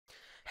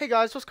Hey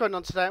guys, what's going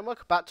on today? And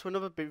welcome back to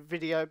another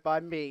video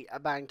by me, a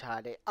Bang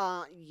Tidy.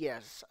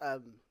 Yeah,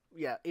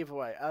 either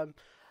way.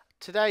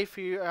 Today for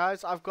you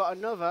guys, I've got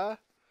another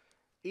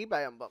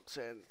eBay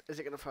unboxing. Is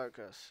it going to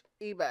focus?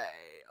 eBay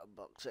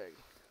unboxing.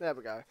 There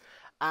we go.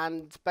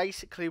 And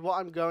basically what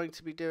I'm going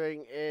to be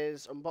doing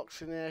is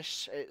unboxing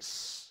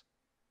this.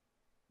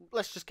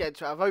 Let's just get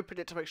into it. I've opened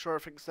it to make sure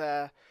everything's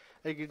there.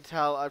 And you can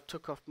tell I've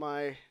took off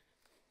my...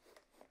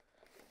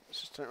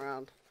 Let's just turn it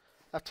around.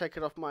 I've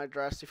taken off my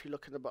address if you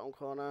look in the bottom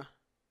corner.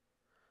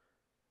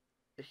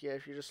 If you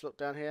just look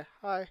down here.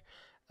 Hi.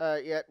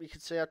 Yeah, you can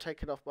see I've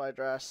taken off my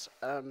address.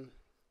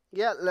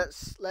 Yeah,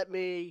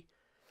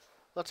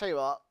 I'll tell you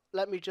what,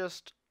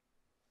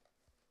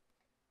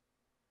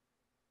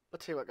 I'll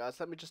tell you what guys,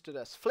 let me just do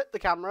this. Flip the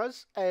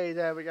cameras. Hey,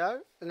 there we go.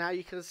 And now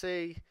you can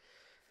see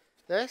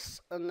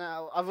this. And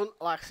now,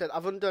 like I said,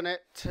 I've undone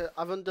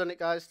it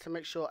guys to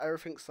make sure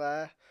everything's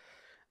there.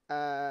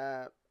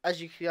 As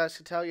you guys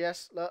can tell,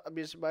 yes, look, I'm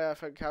using my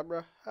iPhone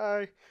camera.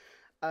 Hi.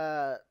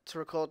 To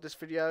record this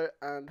video,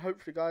 and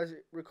hopefully, guys,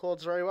 it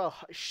records very well.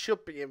 It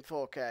should be in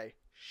 4K.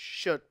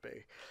 Should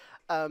be.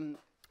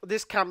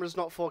 This camera's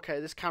not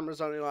 4K. This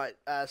camera's only like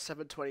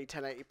 720,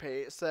 1080p.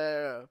 It's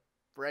the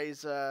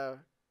Razer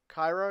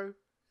Cairo,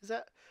 is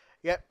it?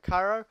 Yep,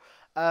 Cairo.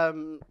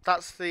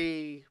 That's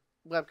the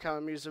webcam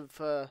I'm using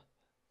for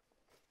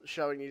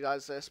showing you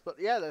guys this. But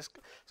yeah, let's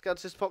go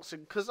to this boxing,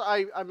 because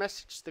I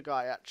messaged the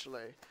guy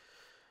actually.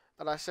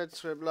 And I said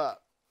to him, look,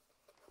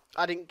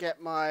 I didn't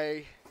get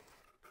my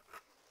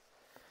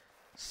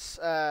my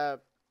Sour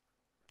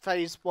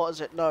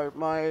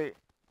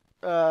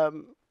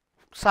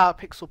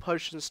Pixel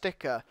Potion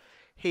sticker.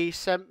 He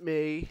sent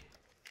me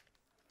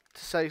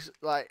to say,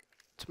 like,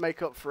 to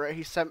make up for it,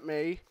 he sent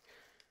me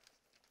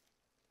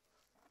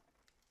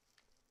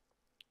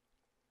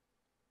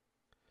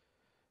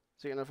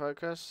is it gonna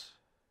focus?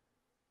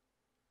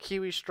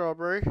 Kiwi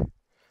strawberry.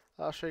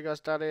 I'll show you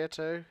guys down here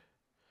too.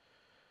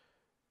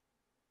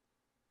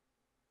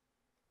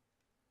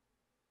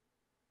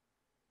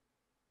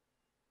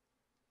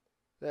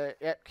 There,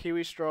 yep,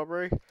 kiwi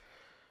strawberry.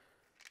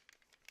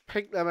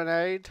 Pink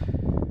lemonade.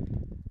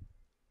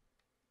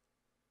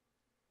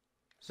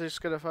 Is this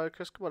gonna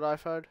focus? Come on,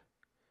 iPhone.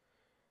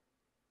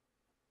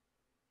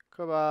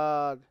 Come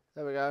on.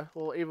 There we go.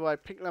 Well, either way,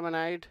 pink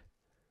lemonade.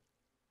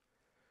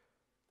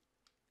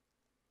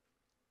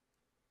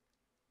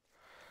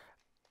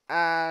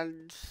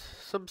 And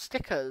some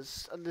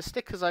stickers. And the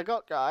stickers I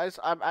got, guys,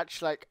 I'm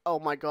actually like, oh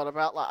my god,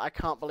 I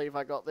can't believe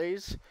I got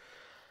these.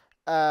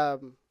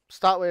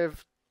 Start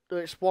with...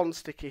 There's one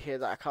sticker here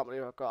that I can't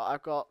believe I've got.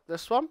 I've got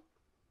this one.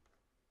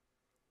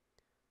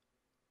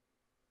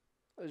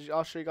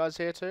 I'll show you guys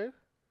here too.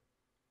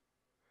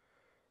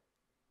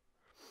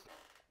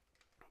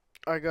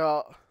 I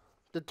got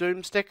the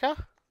Doom sticker.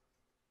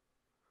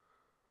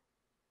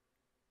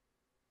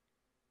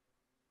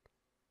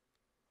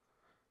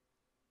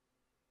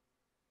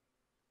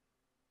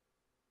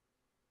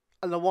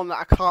 And the one that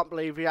I can't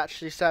believe he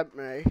actually sent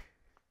me.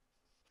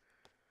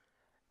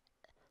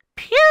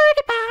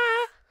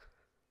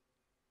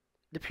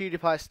 The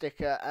PewDiePie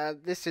sticker,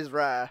 and this is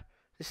rare.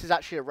 This is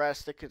actually a rare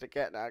sticker to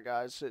get now,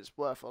 guys. So it's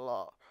worth a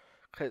lot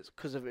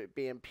because of it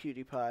being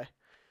PewDiePie.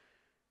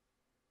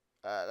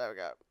 There we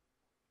go.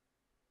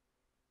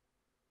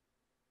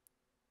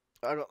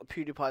 I got the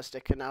PewDiePie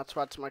sticker now to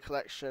add to my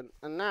collection,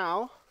 and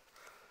now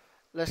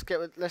let's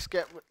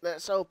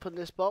open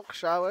this box,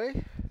 shall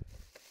we?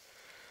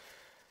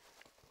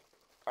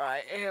 All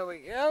right, here we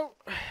go.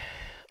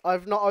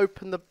 I've not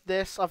opened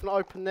this.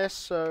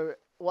 So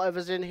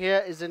whatever's in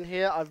here is in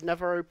here. I've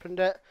never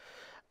opened it.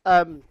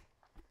 I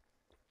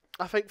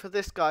think for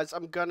this, guys,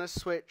 I'm gonna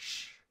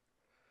switch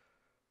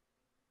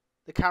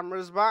the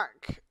cameras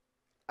back,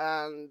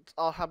 and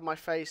I'll have my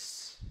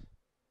face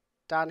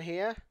down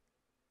here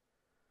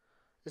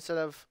instead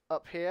of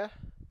up here.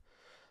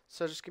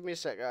 So just give me a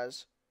sec,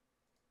 guys.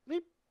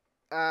 Beep.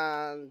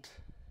 And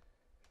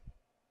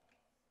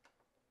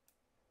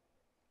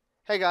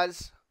hey,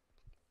 guys.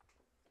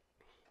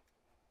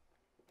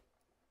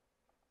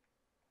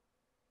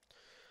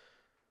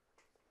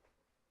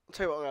 I'll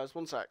tell you what, guys,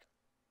 one sec.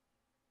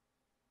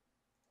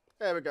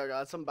 There we go,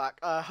 guys, I'm back.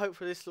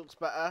 Hopefully this looks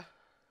better.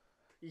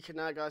 You can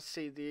now, guys,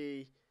 see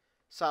the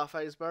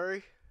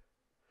Fazeberry.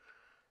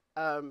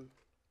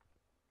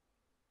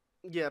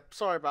 Yeah,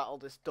 sorry about all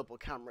this double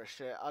camera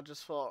shit. I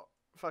just thought,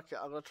 fuck it,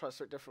 I'm gonna try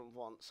something different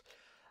once.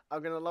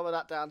 I'm gonna lower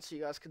that down so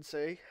you guys can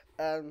see.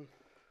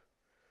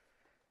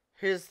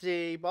 Here's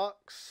the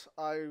box.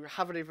 I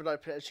haven't even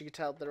opened it, as you can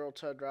tell, they're all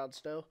turned around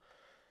still.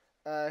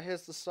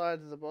 Here's the side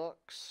of the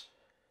box.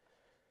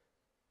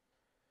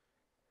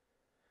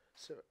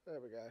 So there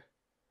we go.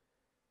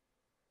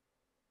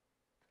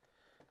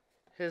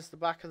 Here's the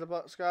back of the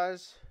box,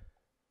 guys.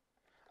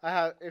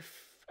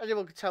 If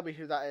anyone can tell me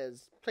who that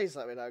is, please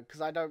let me know,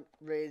 because I don't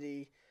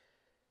really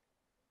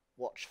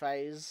watch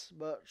Faze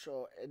much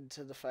or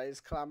into the Faze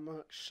clan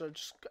much. So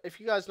just, if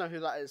you guys know who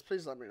that is,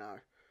 please let me know,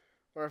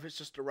 or if it's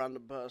just a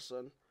random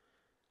person.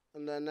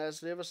 And then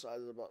there's the other side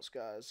of the box,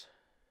 guys.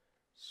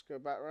 Let's go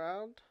back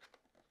around.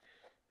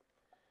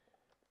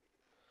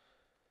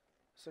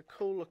 It's a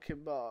cool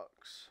looking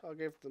box. I'll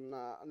give them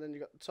that. And then you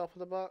got the top of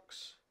the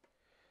box.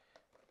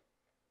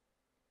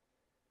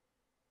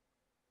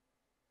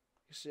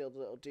 You see all the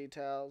little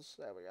details.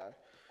 There we go.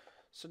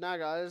 So now,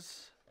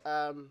 guys,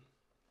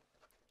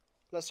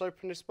 let's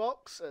open this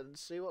box and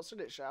see what's in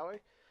it, shall we?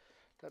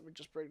 Let me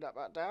just bring that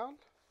back down.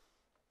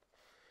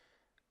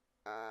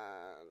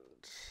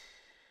 And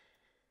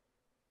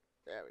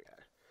there we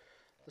go.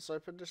 Let's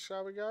open this,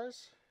 shall we,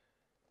 guys?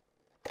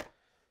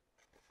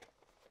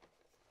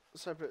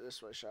 Let's open it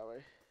this way, shall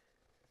we?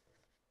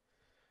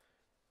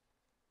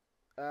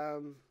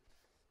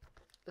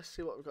 Let's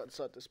see what we've got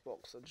inside this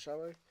box then,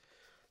 shall we?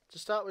 To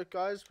start with,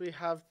 guys, we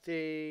have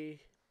the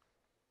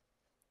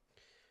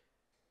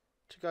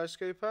to-go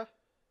scooper.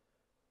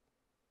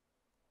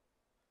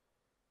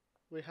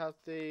 We have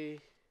the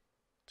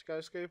to-go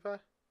scooper.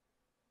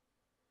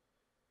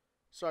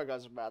 Sorry,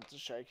 guys, I'm bad to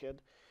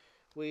shaking.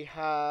 We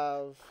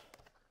have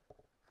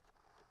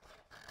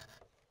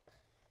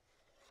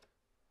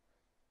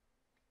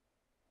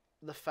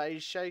the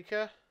phase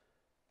shaker.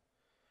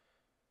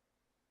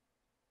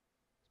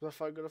 Is my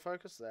phone going to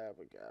focus? There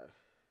we go.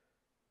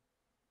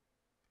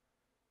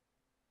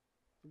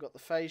 We've got the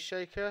phase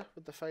shaker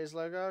with the phase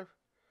logo.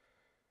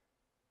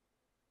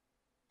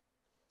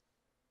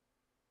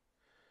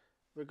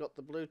 We've got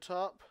the blue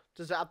top.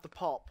 Does it have the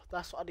pop?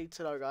 That's what I need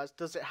to know, guys.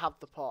 Does it have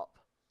the pop?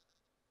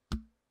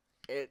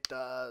 It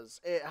does.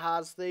 It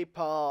has the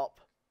pop.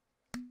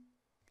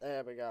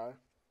 There we go.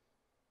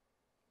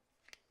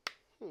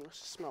 What's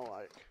it smell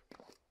like?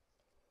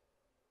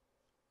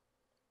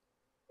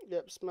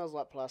 Yep, smells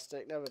like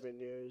plastic. Never been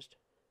used.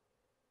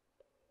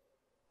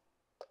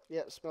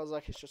 Yep, smells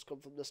like it's just come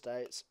from the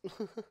States.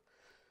 Because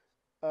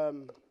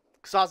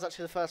I was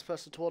actually the first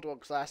person to order one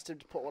because I asked him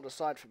to put one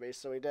aside for me,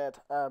 so he did.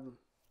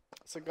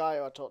 It's a guy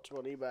who I talked to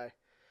on eBay,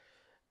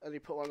 and he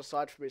put one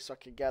aside for me so I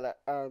could get it.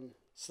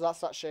 So that's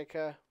that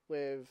shaker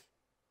with.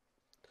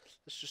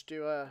 Let's just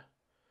do a.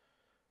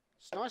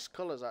 It's nice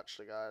colours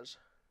actually, guys.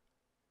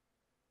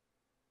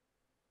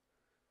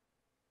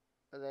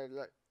 And then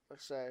like I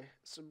say,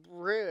 it's a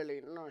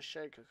really nice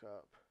shaker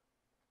cup.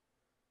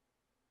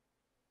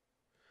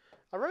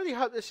 I really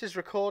hope this is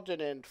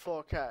recording in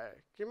 4K.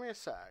 Give me a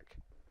sec.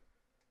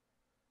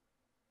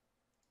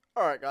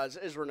 Alright guys,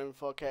 it is running in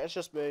 4K, it's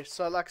just me.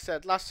 So like I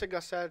said, last thing I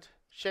said,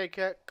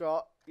 shaker,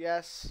 got,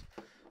 yes.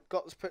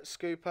 Got the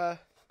scooper.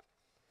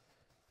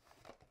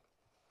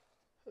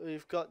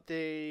 We've got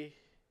the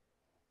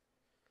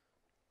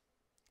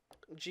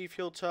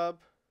Gfuel tub.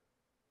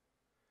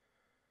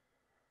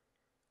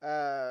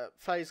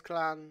 FaZe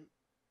Clan.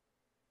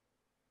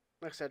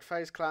 Like I said,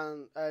 FaZe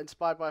Clan,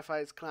 inspired by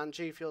FaZe Clan,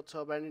 Gfuel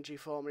tub, energy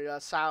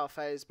formula, sour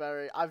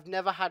Fazeberry. I've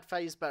never had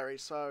Fazeberry,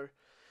 so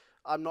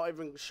I'm not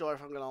even sure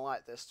if I'm gonna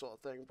like this sort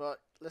of thing.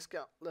 But there's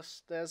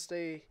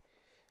the,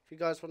 if you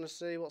guys want to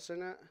see what's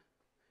in it,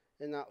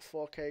 in that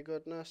 4K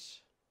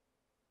goodness.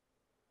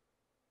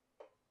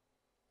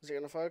 Is it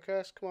gonna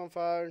focus? Come on,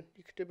 phone,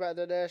 you could do better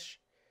than this.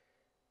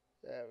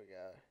 There we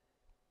go.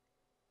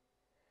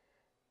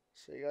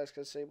 So you guys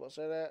can see what's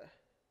in it.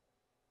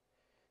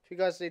 If you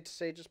guys need to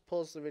see, just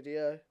pause the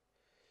video.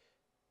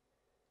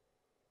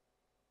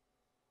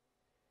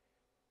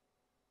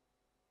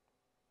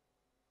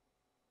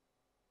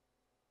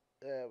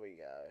 There we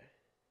go.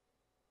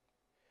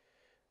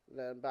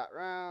 Then back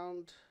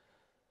round.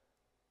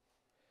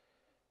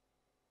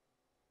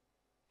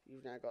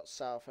 You've now got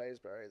sour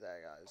Fazeberry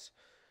there, guys.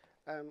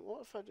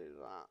 What if I do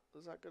that?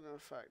 Is that going to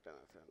affect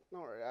anything?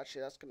 Not really.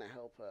 Actually, that's going to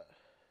help it.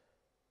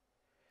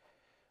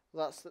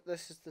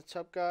 This is the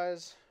tub,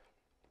 guys.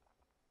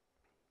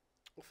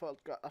 I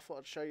thought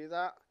I'd show you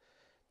that.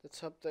 The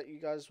tub that you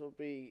guys will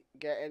be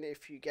getting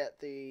if you get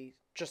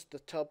just the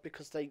tub,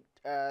 because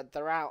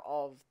they're out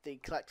of the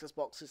collector's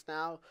boxes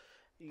now.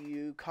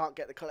 You can't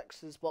get the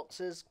collector's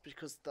boxes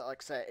because,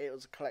 like I said, it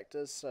was a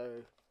collector's,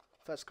 so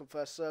first come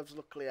first serves.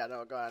 Luckily, I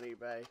know a guy on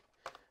eBay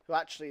who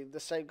actually, the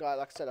same guy,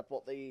 like I said, I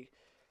bought the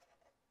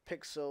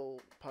pixel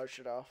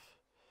potion off.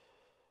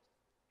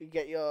 You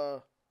get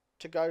your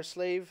to-go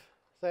sleeve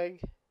thing,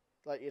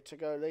 like your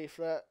to-go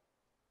leaflet.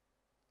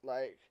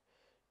 Like,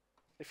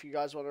 if you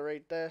guys want to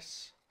read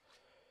this,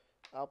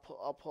 I'll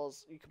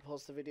pause. You can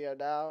pause the video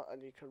now,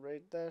 and you can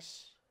read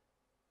this.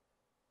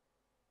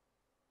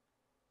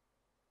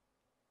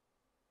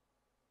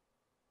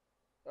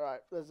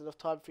 Alright, there's enough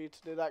time for you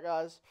to do that,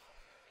 guys.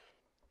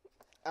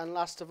 And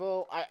last of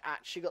all, I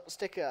actually got the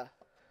sticker.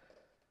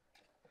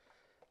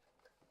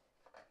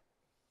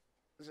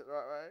 Is it the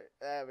right way?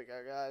 There we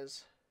go,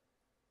 guys.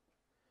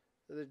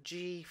 The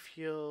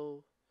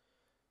Gfuel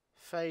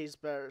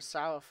Fazeberry,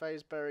 sour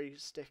Fazeberry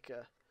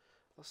sticker.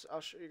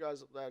 I'll show you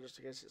guys up there just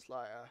in case it's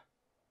lighter.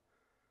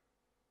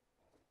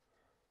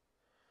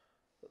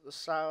 But the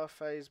sour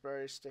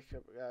Fazeberry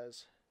sticker,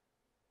 guys.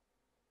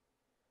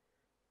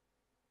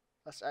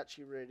 That's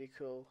actually really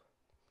cool.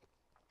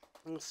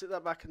 I'm going to stick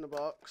that back in the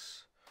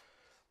box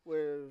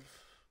with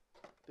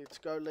the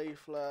to-go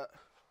leaflet,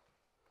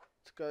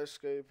 to-go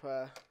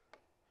scooper,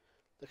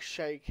 the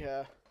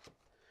shaker,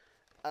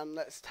 and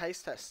let's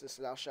taste test this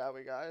now, shall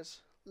we,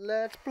 guys?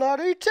 Let's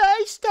bloody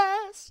taste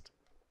test.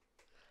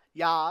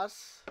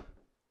 Yes.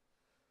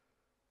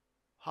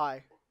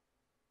 Hi.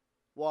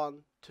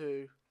 1,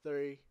 2,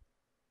 3.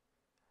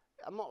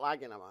 I'm not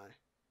lagging, am I?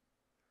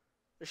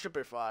 It should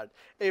be fine.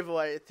 Either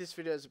way, if this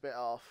video is a bit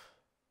off,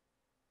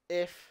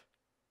 if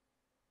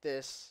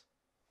this...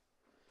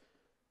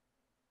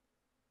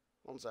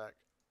 One sec.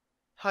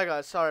 Hi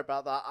guys, sorry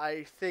about that.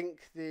 I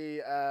think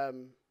the...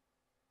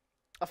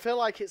 I feel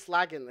like it's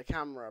lagging the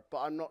camera,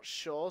 but I'm not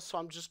sure. So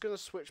I'm just going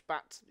to switch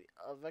back to the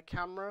other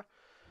camera,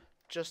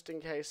 just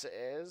in case it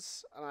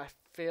is. And I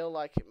feel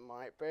like it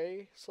might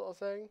be, sort of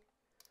thing.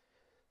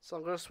 So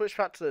I'm going to switch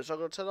back to this. I'm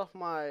going to turn off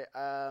my...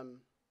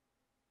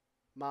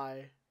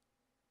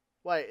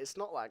 Wait, it's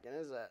not lagging,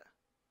 is it?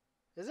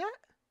 Is it?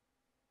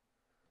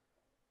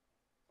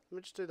 Let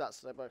me just do that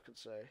so they both can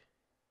see.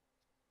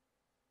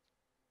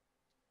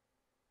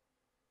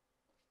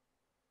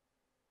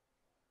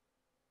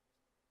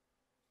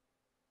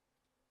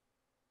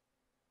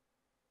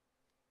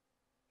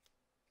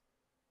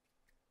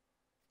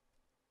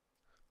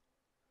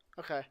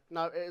 Okay,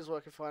 no, it is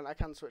working fine. I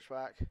can switch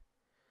back.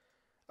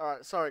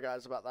 Alright, sorry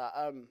guys about that.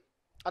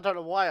 I don't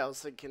know why I was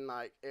thinking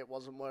like it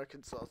wasn't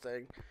working sort of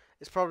thing.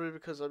 It's probably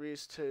because I'm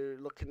used to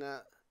looking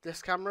at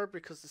this camera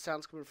because the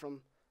sound's coming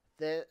from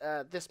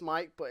this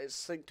mic, but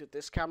it's synced with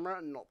this camera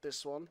and not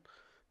this one.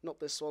 Not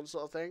this one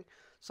sort of thing.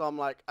 So I'm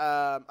like,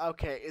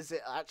 okay, is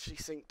it actually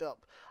synced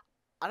up?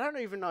 I don't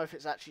even know if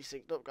it's actually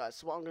synced up, guys.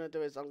 So what I'm going to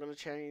do is I'm going to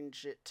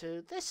change it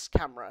to this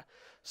camera.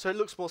 So it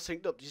looks more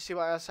synced up. Do you see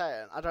what I was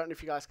saying? I don't know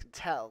if you guys can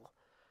tell.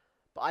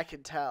 But I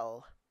can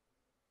tell.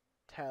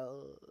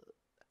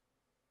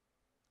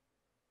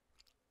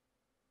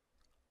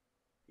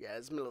 Yeah,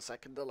 it's a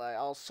millisecond delay.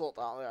 I'll sort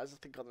that out, guys, I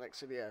think, on the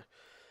next video.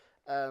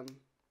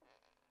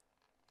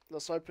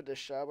 Let's open this,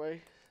 shall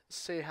we?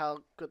 See how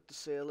good the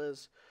seal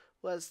is.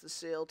 Where's the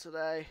seal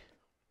today?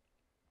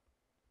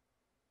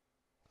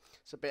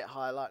 It's a bit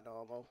high like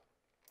normal.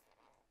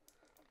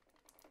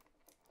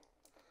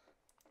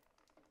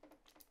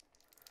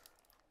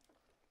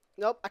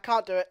 Nope, I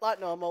can't do it like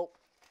normal.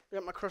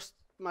 Got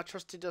my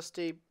trusty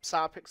dusty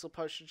Sour Pixel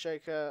Potion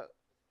Shaker.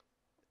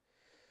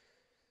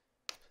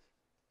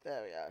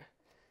 There we go.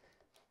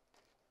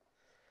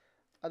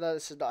 I know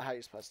this is not how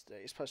you're supposed to do it.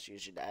 You're supposed to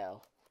use your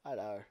nail. I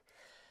know.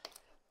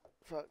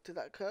 Fuck, did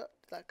that cut?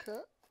 Did that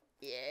cut?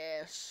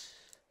 Yes.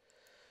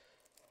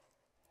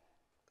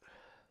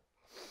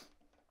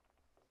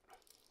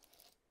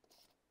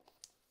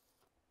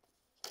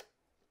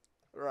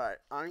 Right,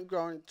 I'm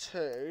going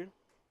to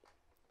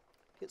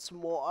get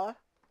some water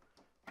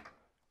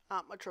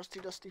out my trusty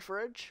dusty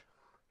fridge.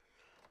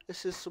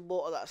 This is some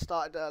water that I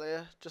started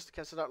earlier, just in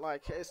case I don't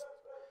like it.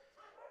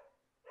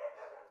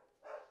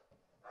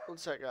 One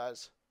sec,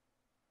 guys.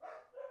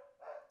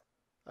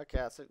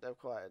 Okay, I think they've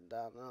quieted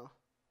down now.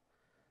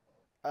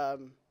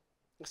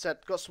 I said,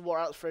 got some water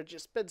out of the fridge.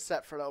 It's been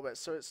set for a little bit,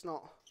 so it's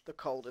not the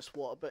coldest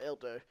water, but it'll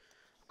do.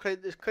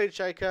 This clean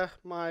shaker,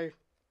 my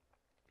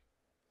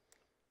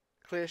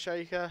clear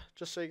shaker,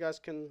 just so you guys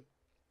can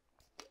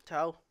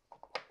tell.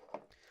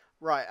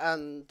 Right,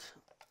 and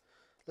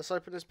let's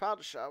open this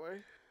powder, shall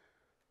we?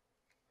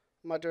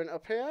 Am I doing it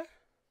up here? I'll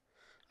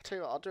tell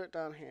you what, I'll do it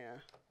down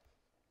here.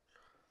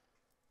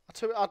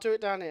 I'll do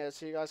it down here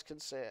so you guys can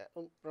see it.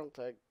 Oh, wrong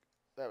thing.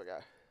 There we go.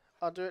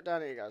 I'll do it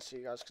down here, guys, so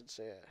you guys can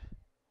see it.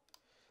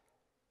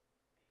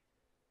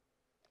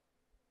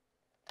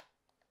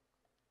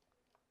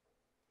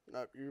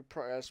 Nope, you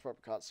probably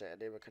can't see it,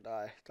 neither can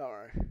I. Don't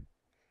worry.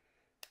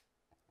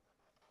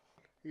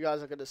 You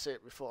guys are going to see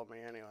it before me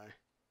anyway.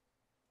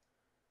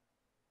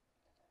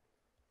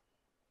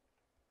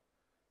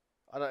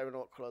 I don't even know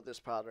what colour this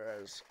powder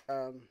is.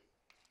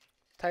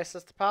 Taste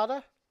test the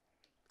powder.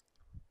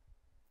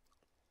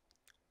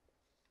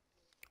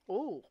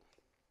 Ooh.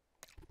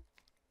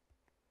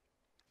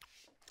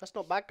 That's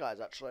not bad,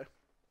 guys, actually.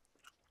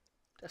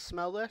 Just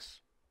smell this.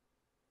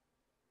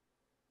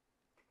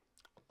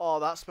 Oh,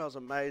 that smells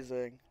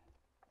amazing.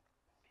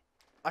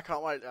 I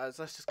can't wait, guys.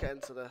 Let's just get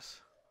into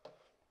this.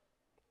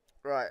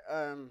 Right,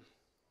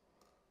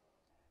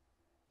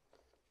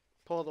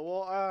 pour the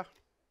water.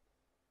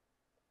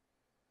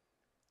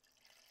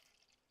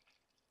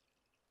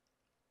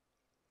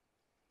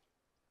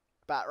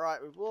 Bat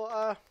right with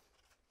water.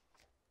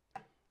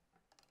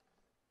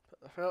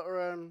 Put the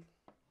filter in.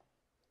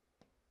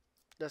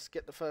 Let's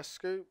get the first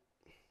scoop.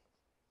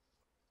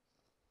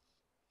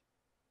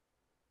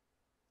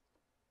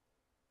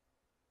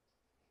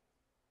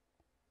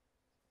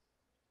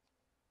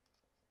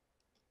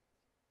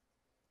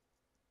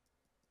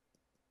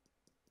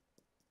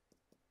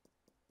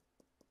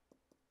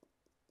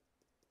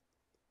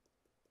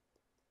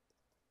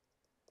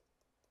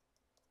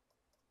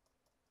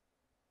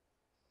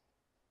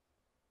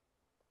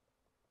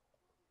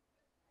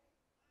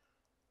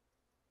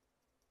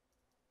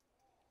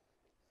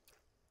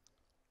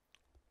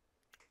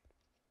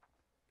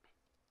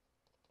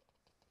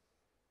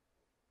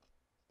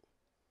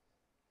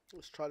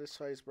 Let's try this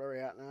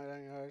Fazeberry out now,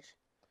 then, guys.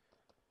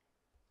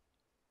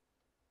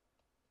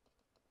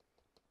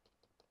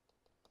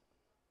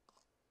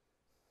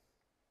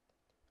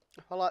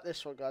 If I like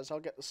this one, guys, I'll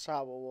get the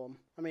sour one.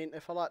 I mean,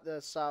 if I like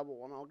the sour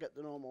one, I'll get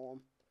the normal one.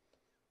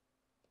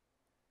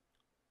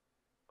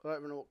 I don't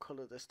even know what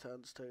colour this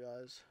turns to,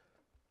 guys.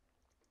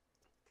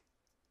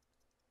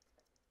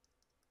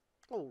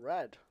 Oh,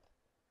 red.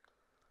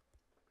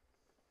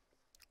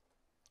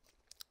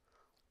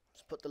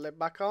 Let's put the lid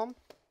back on.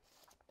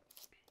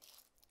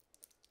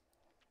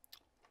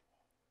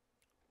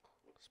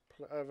 Let's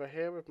put it over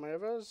here with my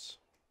others.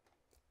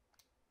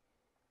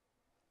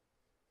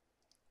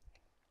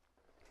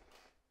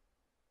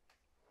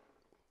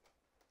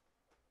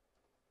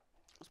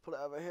 Let's put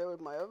it over here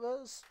with my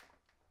others.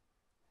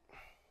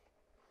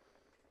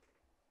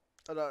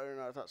 I don't even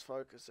know if that's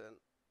focusing.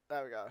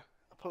 There we go.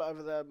 I'll pull it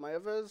over there with my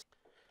others.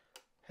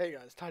 Hey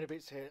guys, Tiny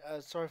Beats here.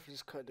 Sorry for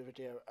just cutting the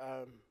video.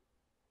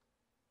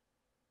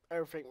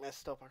 Everything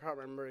messed up. I can't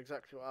remember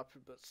exactly what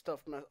happened, but stuff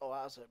messed. Oh,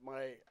 that's it.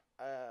 My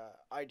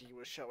ID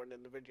was showing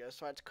in the video,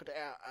 so I had to cut it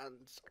out, and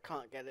I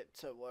can't get it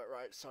to work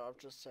right. So I've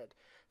just said,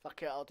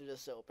 fuck it, I'll do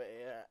this little bit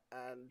here,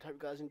 and hope you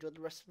guys enjoyed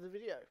the rest of the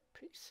video.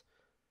 Peace.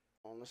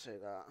 I want to see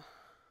that.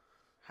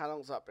 How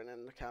long's that been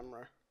in the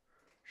camera?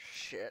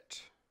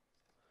 Shit.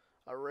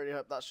 I really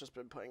hope that's just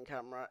been put in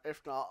camera.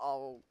 If not,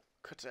 I'll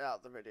cut it out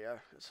of the video.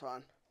 It's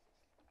fine.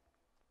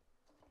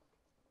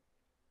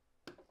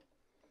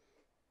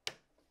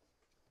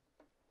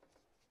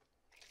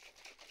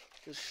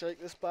 Just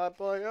shake this bad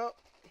boy up.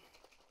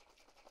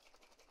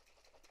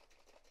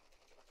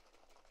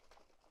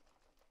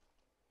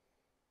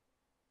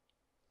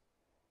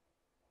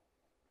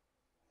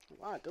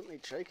 Wow, I don't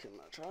need shaking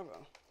much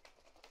either.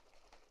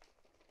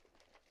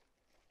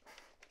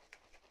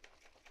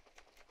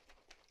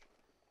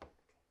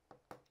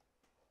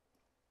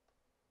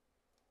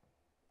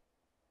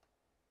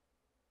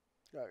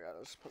 There we go,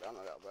 let's put it on a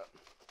little bit.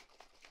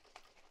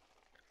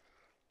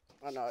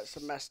 I know, it's a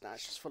mess now,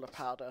 it's just full of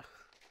powder.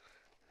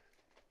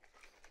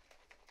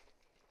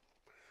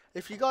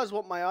 If you guys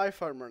want my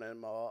iPhone running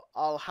more,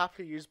 I'll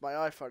happily use my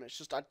iPhone. It's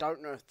just I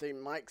don't know if the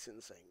mic's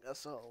in sync,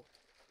 that's all.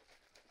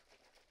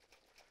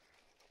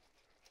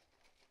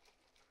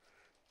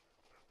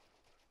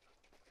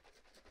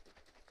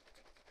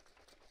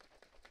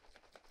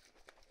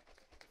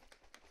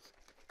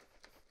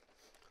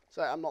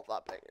 So I'm not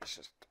that big, it's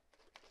just...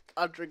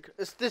 I drink...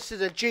 This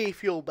is a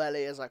Gfuel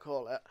belly, as I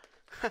call it.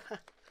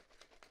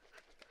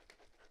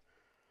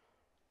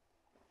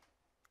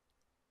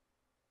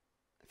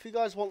 If you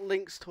guys want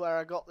links to where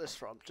I got this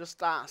from,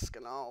 just ask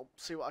and I'll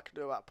see what I can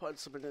do about putting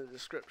something in the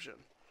description.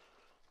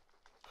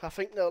 I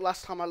think the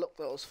last time I looked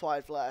there was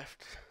 5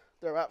 left.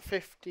 They're about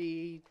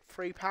 £53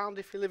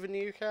 if you live in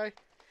the UK.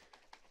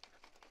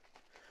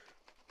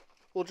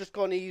 Or just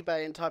go on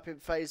eBay and type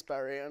in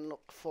Fazeberry and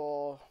look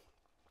for...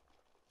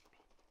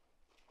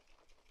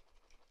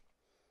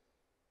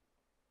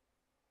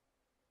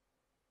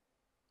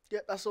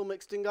 Yep, that's all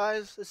mixed in,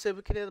 guys. Let's see if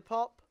we can hear the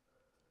pop.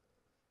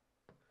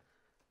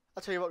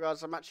 I'll tell you what,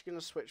 guys, I'm actually going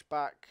to switch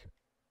back.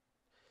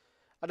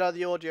 I know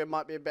the audio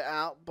might be a bit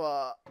out,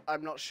 but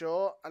I'm not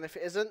sure. And if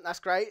it isn't, that's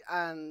great.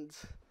 And,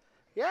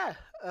 yeah,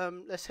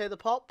 let's hear the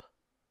pop.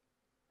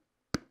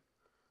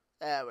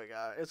 There we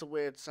go. It's a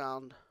weird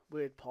sound.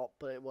 Weird pop,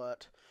 but it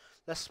worked.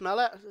 Let's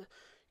smell it. You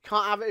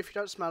can't have it if you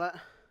don't smell it.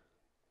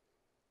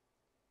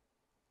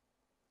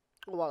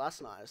 Oh, well, that's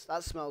nice.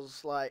 That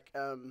smells like,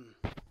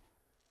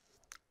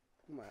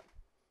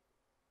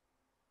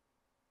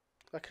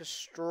 like a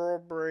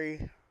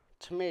strawberry...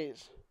 To me,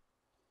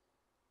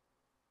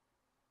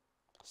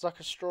 it's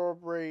like a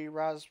strawberry,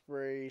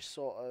 raspberry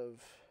sort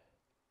of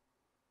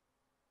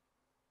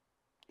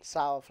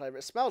sour flavour.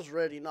 It smells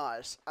really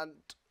nice, and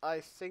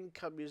I think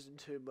I'm using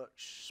too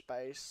much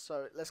space.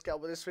 So let's get on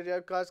with this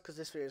video, guys, because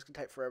this video is going to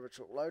take forever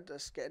to upload.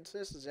 Let's get into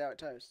this and see how it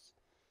tastes.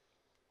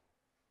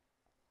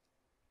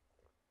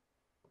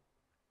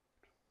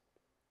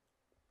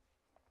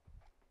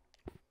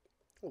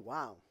 Oh,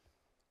 wow.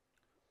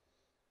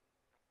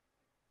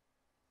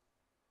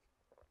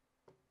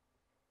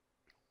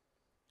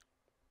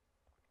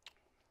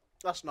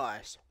 That's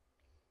nice.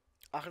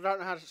 I don't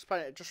know how to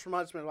explain it. It just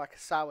reminds me of like a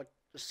sour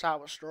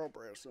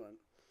strawberry or something.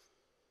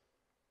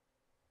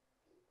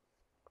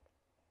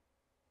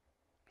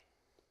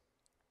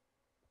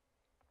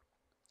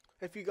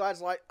 If you guys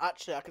like,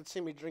 actually, I can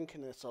see me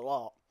drinking this a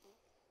lot.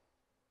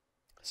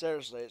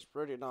 Seriously, it's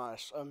really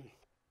nice.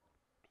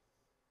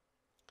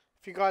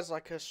 If you guys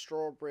like a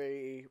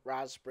strawberry,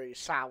 raspberry,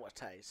 sour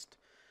taste,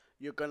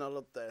 you're gonna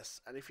love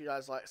this. And if you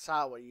guys like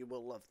sour, you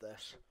will love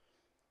this.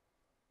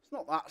 It's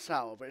not that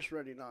sour, but it's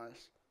really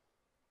nice.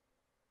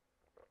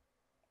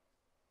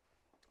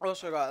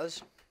 Also,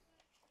 guys,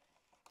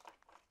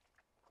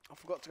 I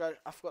forgot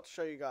to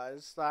show you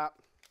guys that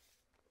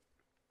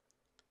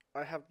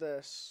I have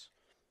this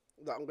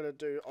that I'm gonna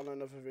do on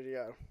another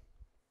video.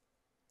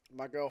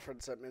 My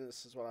girlfriend sent me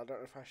this as well. I don't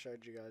know if I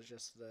showed you guys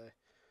yesterday.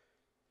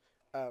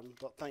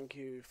 But thank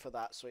you for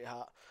that,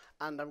 sweetheart.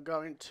 And I'm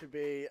going to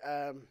be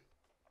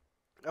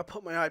I'll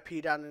put my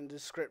IP down in the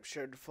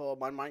description for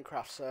my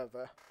Minecraft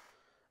server.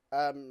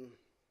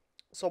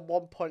 it's on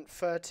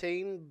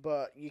 1.13,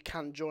 but you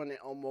can join it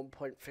on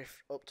 1.5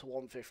 up to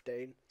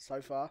 1.15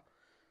 so far.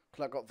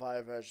 Because I got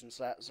via version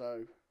set,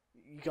 so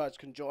you guys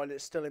can join.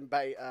 It's still in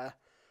beta.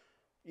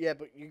 Yeah,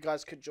 but you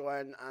guys could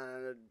join,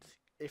 and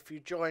if you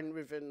join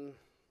within,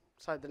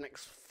 say, the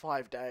next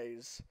 5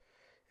 days,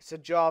 it's a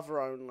Java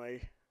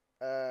only.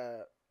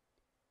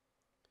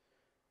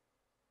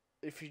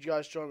 If you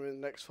guys join me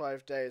in the next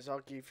 5 days, I'll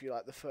give you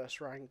like the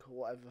first rank or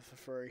whatever for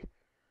free.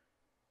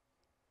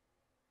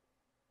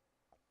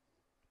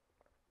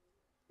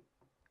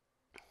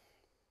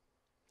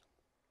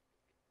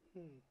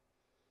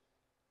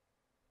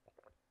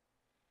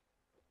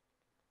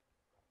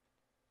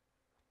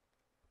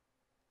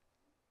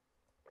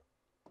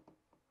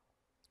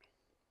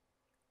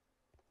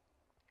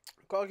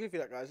 Gotta give you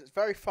that, guys. It's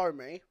very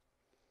foamy,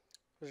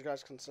 as you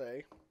guys can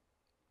see.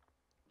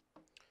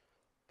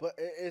 But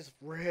it is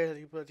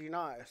really bloody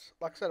nice.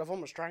 Like I said, I've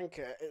almost drank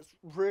it. It's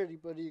really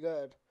bloody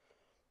good.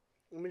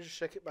 Let me just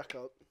shake it back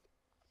up.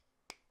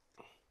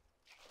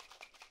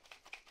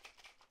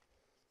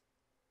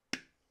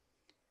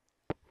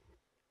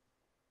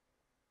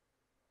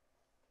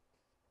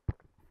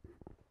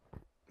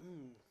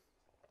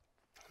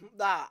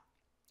 That,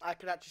 I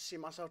could actually see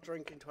myself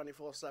drinking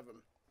 24/7.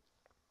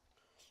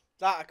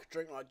 That I could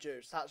drink like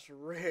juice. That's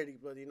really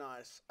bloody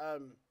nice.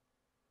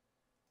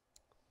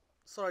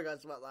 Sorry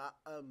guys about that.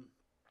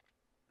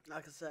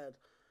 Like I said,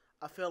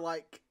 I feel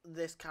like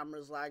this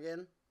camera's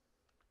lagging,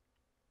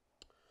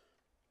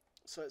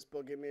 so it's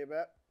bugging me a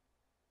bit.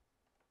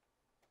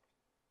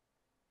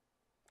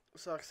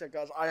 So like I said,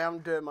 guys, I am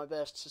doing my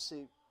best to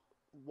see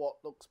what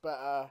looks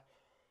better,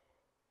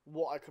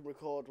 what I can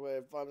record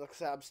with. Like I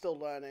said, I'm still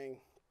learning.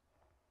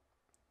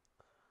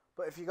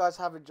 But if you guys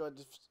have enjoyed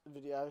this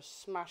video,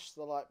 smash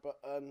the like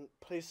button,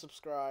 please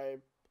subscribe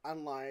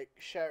and like,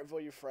 share it with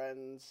all your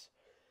friends.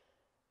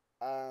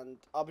 And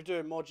I'll be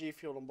doing more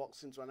Gfuel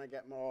unboxings when I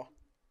get more,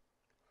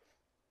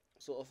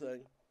 sort of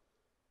thing.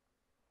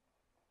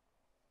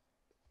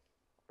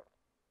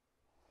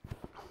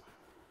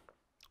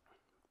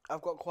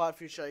 I've got quite a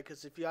few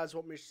shakers. If you guys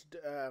want me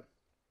to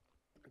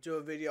do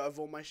a video of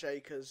all my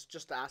shakers,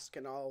 just ask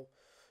and I'll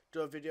do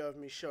a video of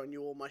me showing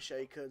you all my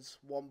shakers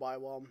one by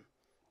one.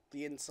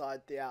 The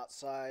inside, the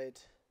outside,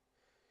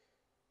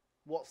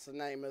 what's the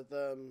name of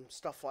them,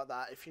 stuff like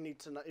that. If you need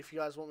to know, if you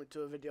guys want me to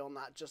do a video on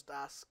that, just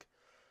ask.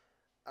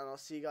 And I'll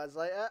see you guys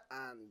later,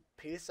 and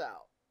peace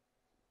out.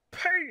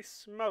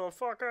 Peace,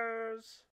 motherfuckers!